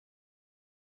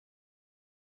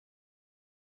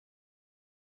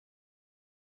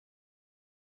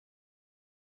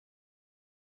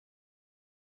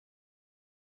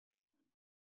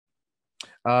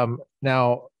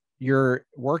Now you're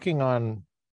working on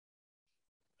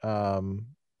um,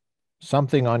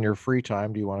 something on your free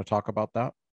time. Do you want to talk about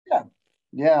that? Yeah.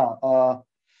 Yeah.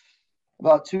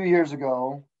 About 2 years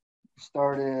ago,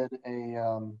 started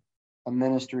a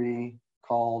ministry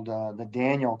called the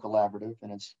Daniel Collaborative,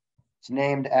 and it's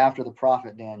named after the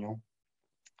prophet Daniel.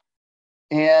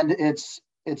 And its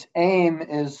aim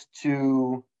is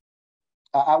to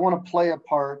I want to play a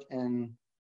part in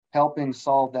helping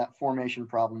solve that formation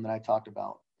problem that I talked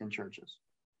about in churches.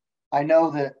 I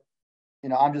know that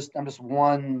I'm just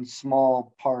one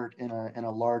small part in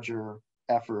a larger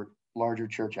effort, larger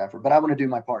church effort, but I want to do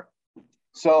my part.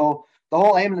 So the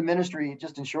whole aim of the ministry,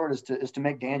 just in short, is to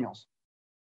make Daniels.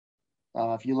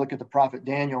 If you look at the prophet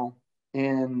Daniel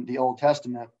in the Old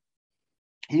Testament,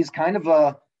 he's kind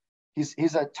of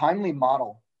he's a timely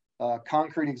model, a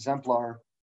concrete exemplar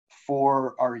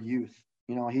for our youth.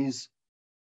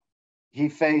 He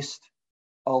faced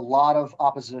a lot of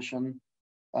opposition,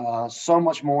 so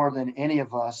much more than any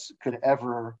of us could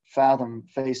ever fathom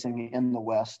facing in the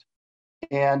West.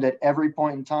 And at every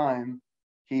point in time,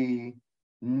 he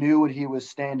knew what he was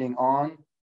standing on.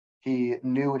 He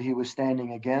knew what he was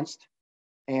standing against.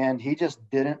 And he just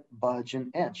didn't budge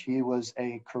an inch. He was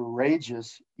a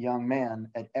courageous young man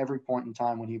at every point in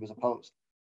time when he was opposed.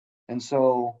 And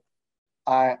so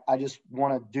I just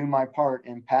want to do my part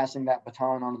in passing that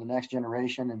baton on to the next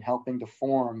generation and helping to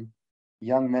form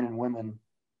young men and women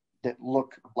that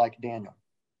look like Daniel.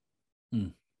 Hmm.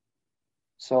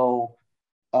 So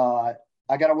I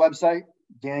got a website,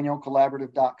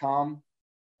 danielcollaborative.com.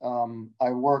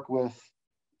 I work with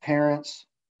parents,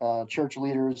 church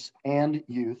leaders, and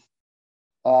youth.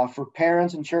 For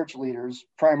parents and church leaders,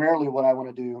 primarily what I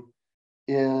want to do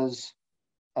is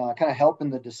kind of help in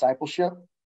the discipleship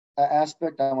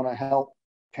aspect. I want to help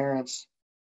parents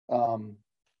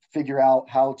figure out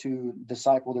how to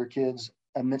disciple their kids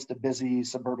amidst a busy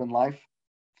suburban life.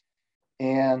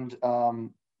 And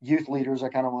youth leaders, I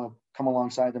kind of want to come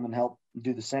alongside them and help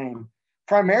do the same,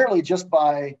 primarily just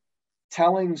by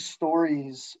telling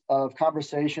stories of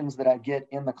conversations that I get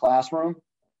in the classroom.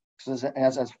 Because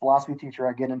as a philosophy teacher,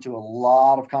 I get into a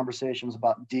lot of conversations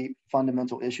about deep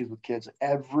fundamental issues with kids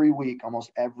every week,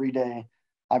 almost every day.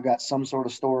 I've got some sort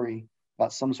of story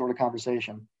about some sort of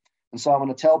conversation. And so I'm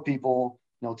going to tell people,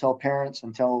 tell parents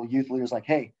and tell youth leaders like,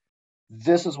 hey,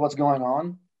 this is what's going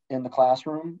on in the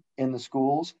classroom, in the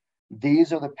schools.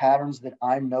 These are the patterns that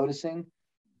I'm noticing.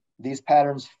 These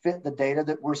patterns fit the data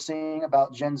that we're seeing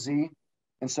about Gen Z.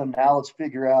 And so now let's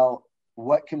figure out,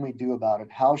 what can we do about it?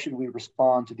 How should we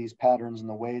respond to these patterns in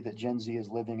the way that Gen Z is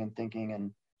living and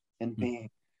thinking and being?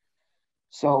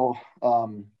 So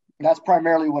that's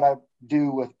primarily what I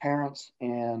do with parents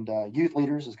and youth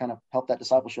leaders, is kind of help that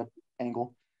discipleship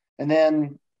angle. And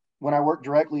then when I work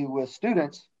directly with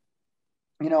students,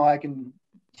 I can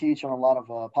teach on a lot of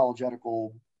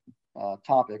apologetical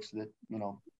topics that,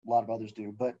 a lot of others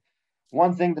do. But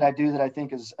one thing that I do that I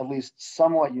think is at least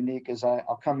somewhat unique is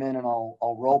I'll come in and I'll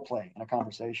role play in a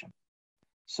conversation.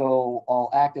 So I'll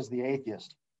act as the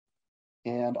atheist,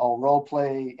 and I'll role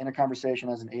play in a conversation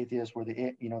as an atheist where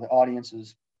the audience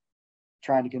is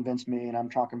trying to convince me and I'm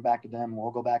talking back to them.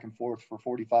 We'll go back and forth for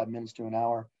 45 minutes to an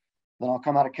hour. Then I'll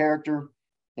come out of character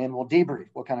and we'll debrief.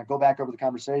 We'll kind of go back over the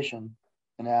conversation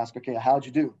and ask, okay, how'd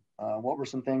you do? What were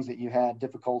some things that you had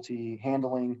difficulty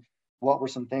handling? What were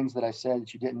some things that I said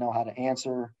that you didn't know how to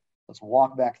answer? Let's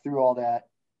walk back through all that.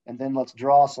 And then let's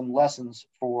draw some lessons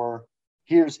for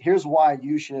here's why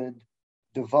you should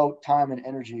devote time and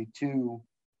energy to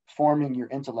forming your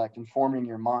intellect and forming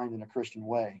your mind in a Christian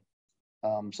way.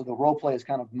 So the role play is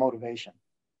kind of motivation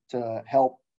to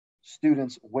help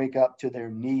students wake up to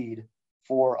their need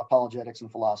for apologetics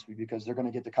and philosophy, because they're going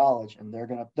to get to college and they're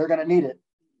going to need it.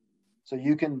 So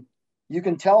you can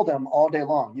tell them all day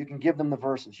long. You can give them the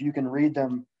verses. You can read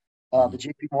them the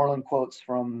J.P. Moreland quotes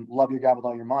from "Love Your God with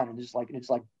All Your Mind," and it's like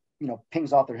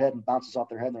pings off their head and bounces off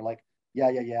their head. And they're like,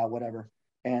 yeah, whatever,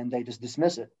 and they just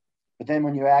dismiss it. But then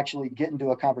when you actually get into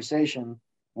a conversation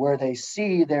where they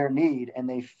see their need and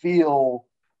they feel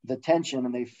the tension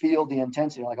and they feel the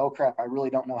intensity, like, oh crap, I really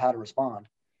don't know how to respond.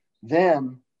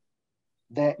 Then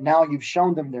now you've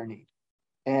shown them their need,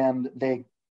 and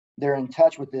they're in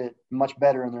touch with it much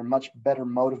better, and they're much better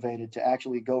motivated to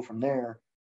actually go from there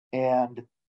and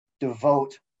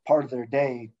devote part of their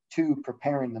day to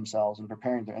preparing themselves and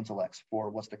preparing their intellects for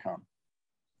what's to come.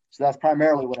 So that's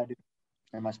primarily what I do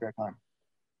in my spare time.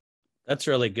 That's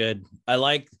really good. I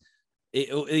like it.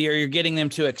 You're getting them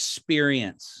to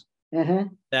experience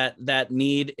that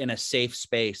need in a safe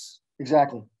space.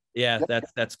 Exactly. Yeah,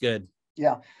 that's good.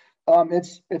 Yeah.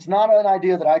 It's not an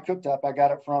idea that I cooked up. I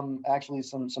got it from actually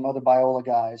some other Biola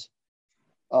guys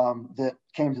that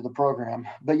came to the program.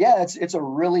 But yeah, it's a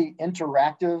really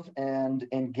interactive and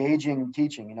engaging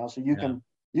teaching, you know, so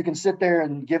you can sit there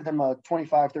and give them a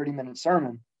 25, 30-minute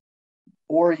sermon,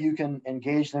 or you can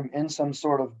engage them in some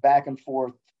sort of back and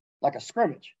forth, like a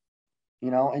scrimmage,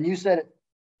 you know, and you said it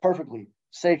perfectly,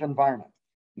 safe environment.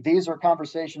 These are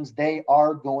conversations they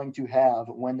are going to have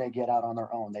when they get out on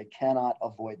their own. They cannot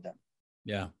avoid them.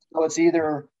 Yeah. So it's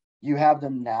either you have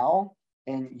them now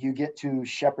and you get to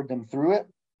shepherd them through it,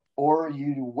 or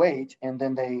you wait and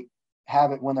then they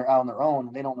have it when they're out on their own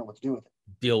and they don't know what to do with it.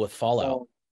 Deal with fallout.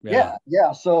 So,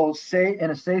 yeah. So say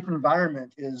in a safe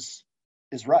environment is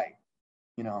right,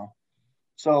 you know.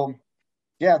 So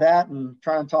yeah, that, and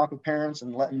trying to talk with parents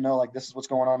and letting them know, like, this is what's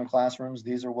going on in classrooms.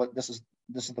 These are what this is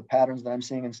the patterns that I'm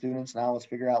seeing in students. Now let's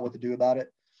figure out what to do about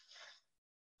it.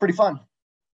 Pretty fun.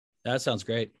 That sounds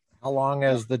great. How long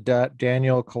has the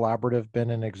Daniel Collaborative been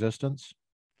in existence?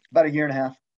 About 1.5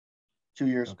 years, 2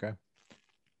 years. Okay.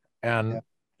 And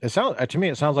it sounds, to me,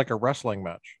 it sounds like a wrestling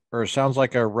match, or it sounds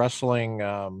like a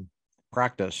wrestling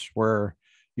practice where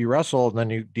you wrestle and then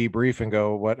you debrief and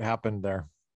go, what happened there?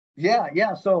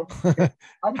 Yeah. So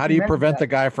how do you prevent the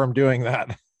guy from doing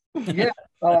that? Yeah.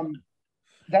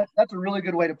 That's a really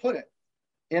good way to put it.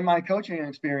 In my coaching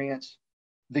experience,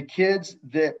 the kids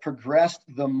that progressed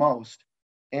the most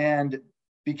and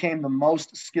became the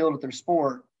most skilled at their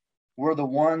sport were the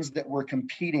ones that were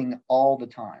competing all the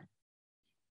time.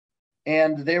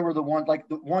 And they were the one, like,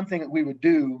 the one thing that we would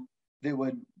do that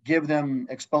would give them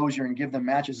exposure and give them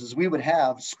matches is we would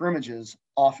have scrimmages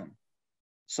often.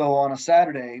 So on a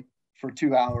Saturday for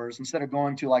 2 hours, instead of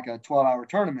going to like a 12-hour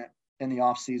tournament in the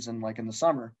off season, like in the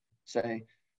summer, say,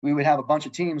 we would have a bunch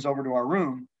of teams over to our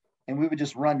room and we would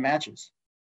just run matches.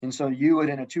 And so you would,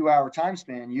 in a 2-hour time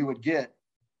span, you would get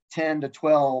 10 to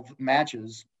 12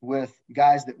 matches with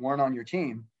guys that weren't on your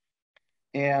team.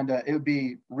 And it would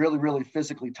be really, really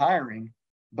physically tiring.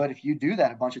 But if you do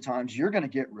that a bunch of times, you're going to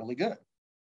get really good.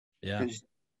 Yeah. Because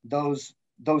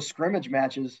those scrimmage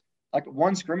matches, like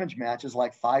one scrimmage match is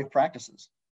like 5 practices,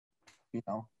 you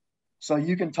know? So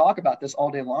you can talk about this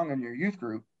all day long in your youth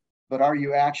group, but are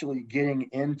you actually getting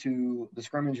into the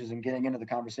scrimmages and getting into the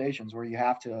conversations where you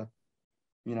have to,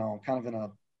 you know, kind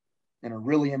of in a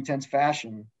really intense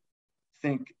fashion,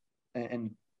 think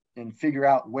and figure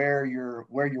out where your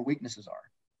weaknesses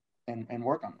are and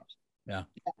work on those. Yeah.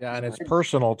 Yeah. And it's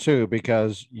personal too,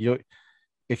 because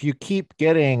if you keep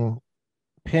getting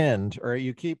pinned or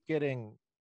you keep getting